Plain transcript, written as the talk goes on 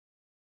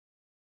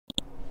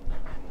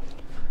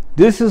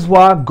This is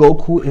why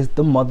Goku is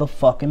the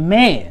motherfucking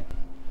man.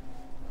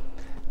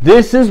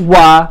 This is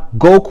why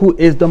Goku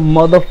is the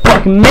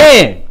motherfucking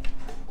man.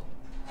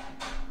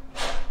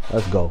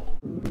 Let's go.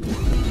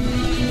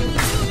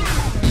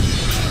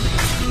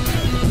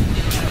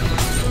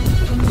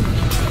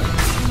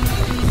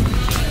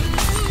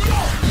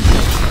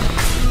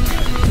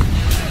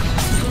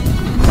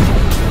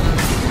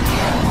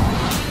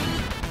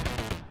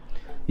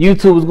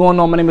 YouTube, what's going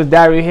on? My name is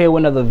Dario here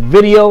with another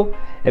video.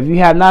 If you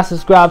have not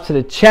subscribed to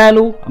the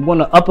channel, I'm going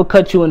to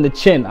uppercut you in the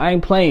chin. I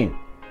ain't playing.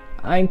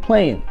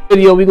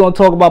 Video, we're going to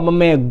talk about my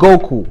man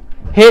Goku.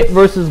 Hit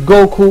versus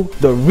Goku,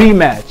 the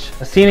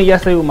rematch. I seen it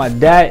yesterday with my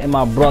dad and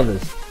my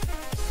brothers.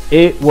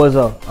 It was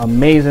an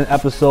amazing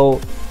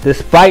episode.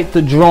 Despite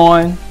the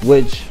drawing,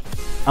 which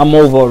I'm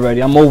over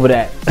already. I'm over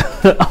that.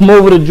 I'm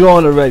over the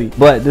drawing already.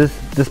 But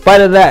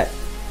despite of that,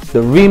 the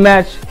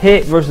rematch,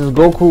 Hit versus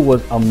Goku,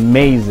 was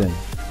amazing.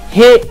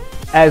 Hit,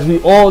 as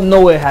we all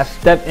know it, has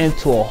stepped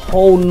into a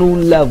whole new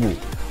level.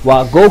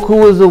 While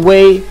Goku was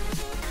away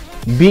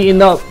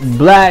beating up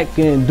Black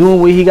and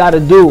doing what he got to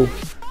do,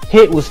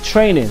 Hit was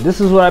training.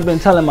 This is what I've been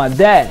telling my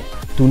dad.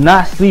 Do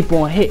not sleep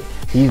on Hit.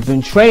 He's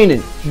been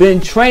training.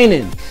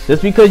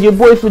 Just because your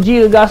boy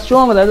Vegeta got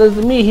stronger, that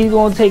doesn't mean he's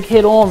going to take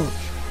Hit on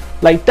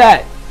like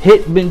that.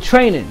 Hit been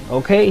training,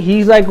 okay?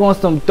 He's like on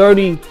some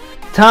 30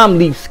 time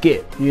leap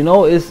skip. You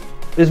know, it's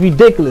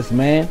ridiculous,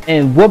 man.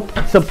 And what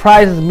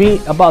surprises me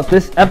about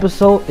this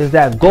episode is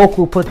that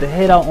Goku put the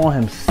hit out on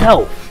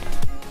himself.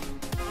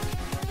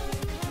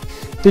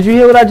 Did you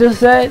hear what I just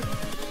said?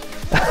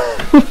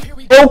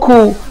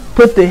 Goku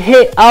put the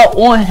hit out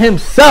on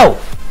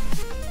himself.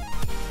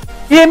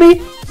 You hear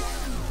me?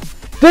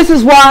 This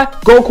is why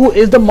Goku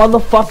is the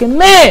motherfucking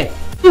man.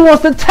 He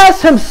wants to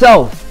test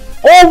himself.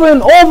 Over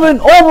and over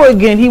and over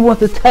again, he wants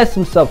to test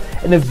himself.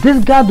 And if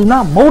this guy do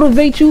not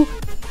motivate you,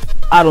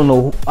 I don't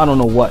know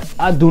what.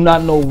 I do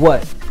not know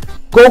what.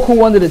 Goku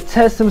wanted to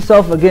test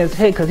himself against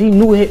Hit because he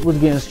knew Hit was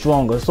getting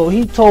stronger. So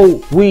he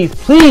told Whis,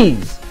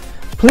 please,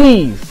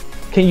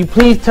 can you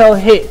please tell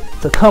Hit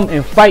to come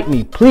and fight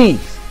me,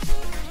 please?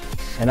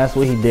 And that's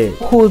what he did.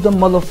 Goku is the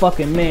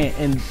motherfucking man.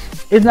 And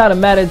it's not a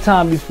matter of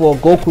time before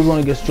Goku's going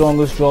to get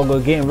stronger,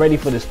 getting ready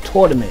for this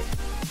tournament.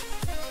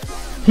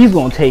 He's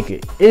going to take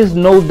it. There's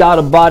no doubt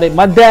about it.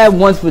 My dad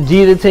wants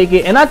Vegeta to take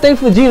it. And I think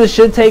Vegeta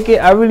should take it.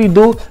 I really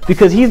do.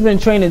 Because he's been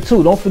training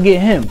too. Don't forget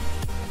him.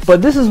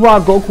 But this is why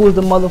Goku is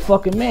the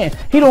motherfucking man.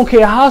 He don't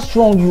care how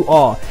strong you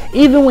are.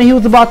 Even when he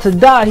was about to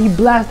die, he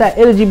blasted that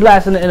energy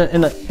blast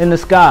in the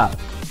sky.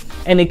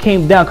 And it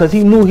came down because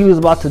he knew he was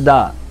about to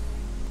die.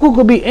 Goku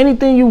could be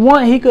anything you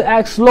want. He could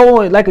act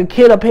slow like a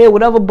kid up here,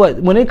 whatever. But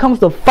when it comes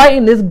to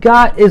fighting, this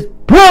guy is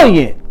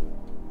brilliant.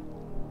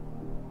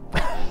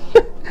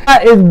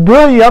 It's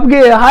brilliant. I'm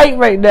getting hyped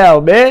right now,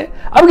 man.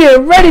 I'm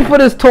getting ready for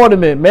this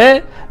tournament,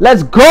 man.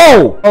 Let's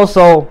go.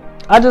 Also,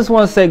 I just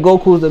want to say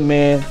Goku's the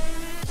man.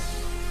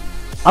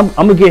 I'm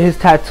gonna get his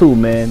tattoo,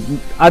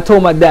 man. I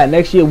told my dad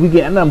next year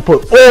I'm gonna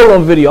put all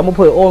on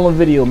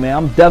video. Man.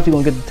 I'm definitely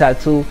gonna get the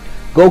tattoo.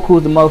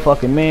 Goku's the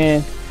motherfucking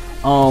man.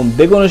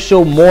 They're gonna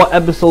show more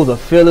episodes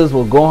of fillers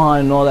with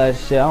Gohan and all that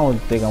shit. I don't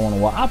think I want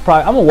to watch.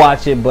 I'm gonna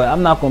watch it, but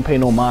I'm not gonna pay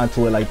no mind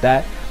to it like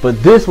that.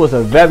 But this was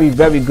a very,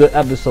 very good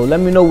episode.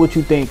 Let me know what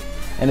you think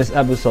in this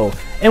episode.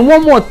 And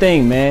one more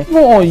thing, man.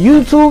 People on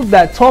YouTube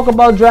that talk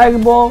about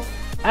Dragon Ball,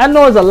 I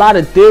know there's a lot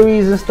of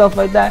theories and stuff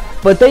like that,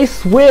 but they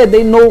swear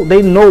they know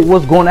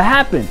what's going to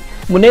happen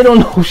when they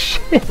don't know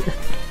shit.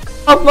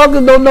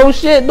 Motherfuckers don't know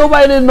shit.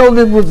 Nobody didn't know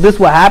this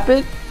would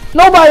happen.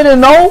 Nobody didn't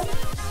know.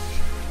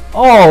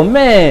 Oh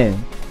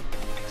man.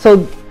 So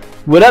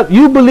whatever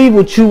you believe,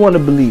 what you want to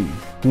believe.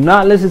 Do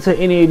not listen to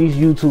any of these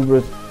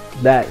YouTubers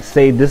that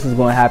say this is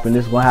going to happen,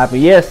 this is going to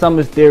happen. Yeah, some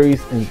is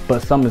theories,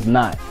 but some is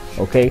not.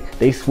 Okay,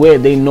 they swear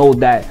they know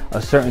that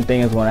a certain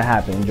thing is going to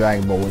happen in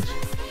Dragon Ball, which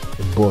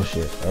is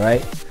bullshit. All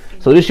right,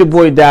 so this your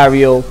boy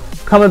Dario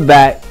coming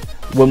back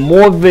with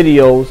more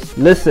videos.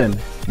 Listen,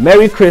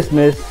 Merry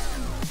Christmas,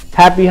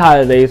 Happy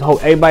Holidays.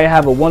 Hope everybody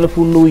have a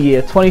wonderful New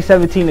Year.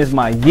 2017 is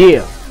my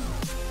year.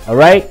 All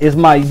right, it's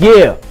my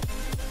year.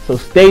 So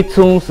stay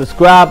tuned,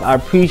 subscribe. I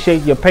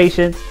appreciate your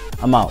patience.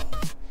 I'm out.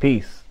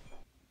 Peace.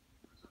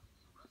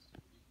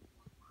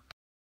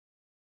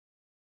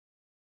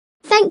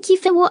 Thank you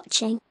for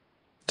watching.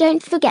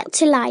 Don't forget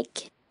to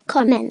like,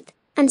 comment,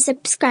 and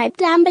subscribe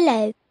down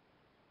below.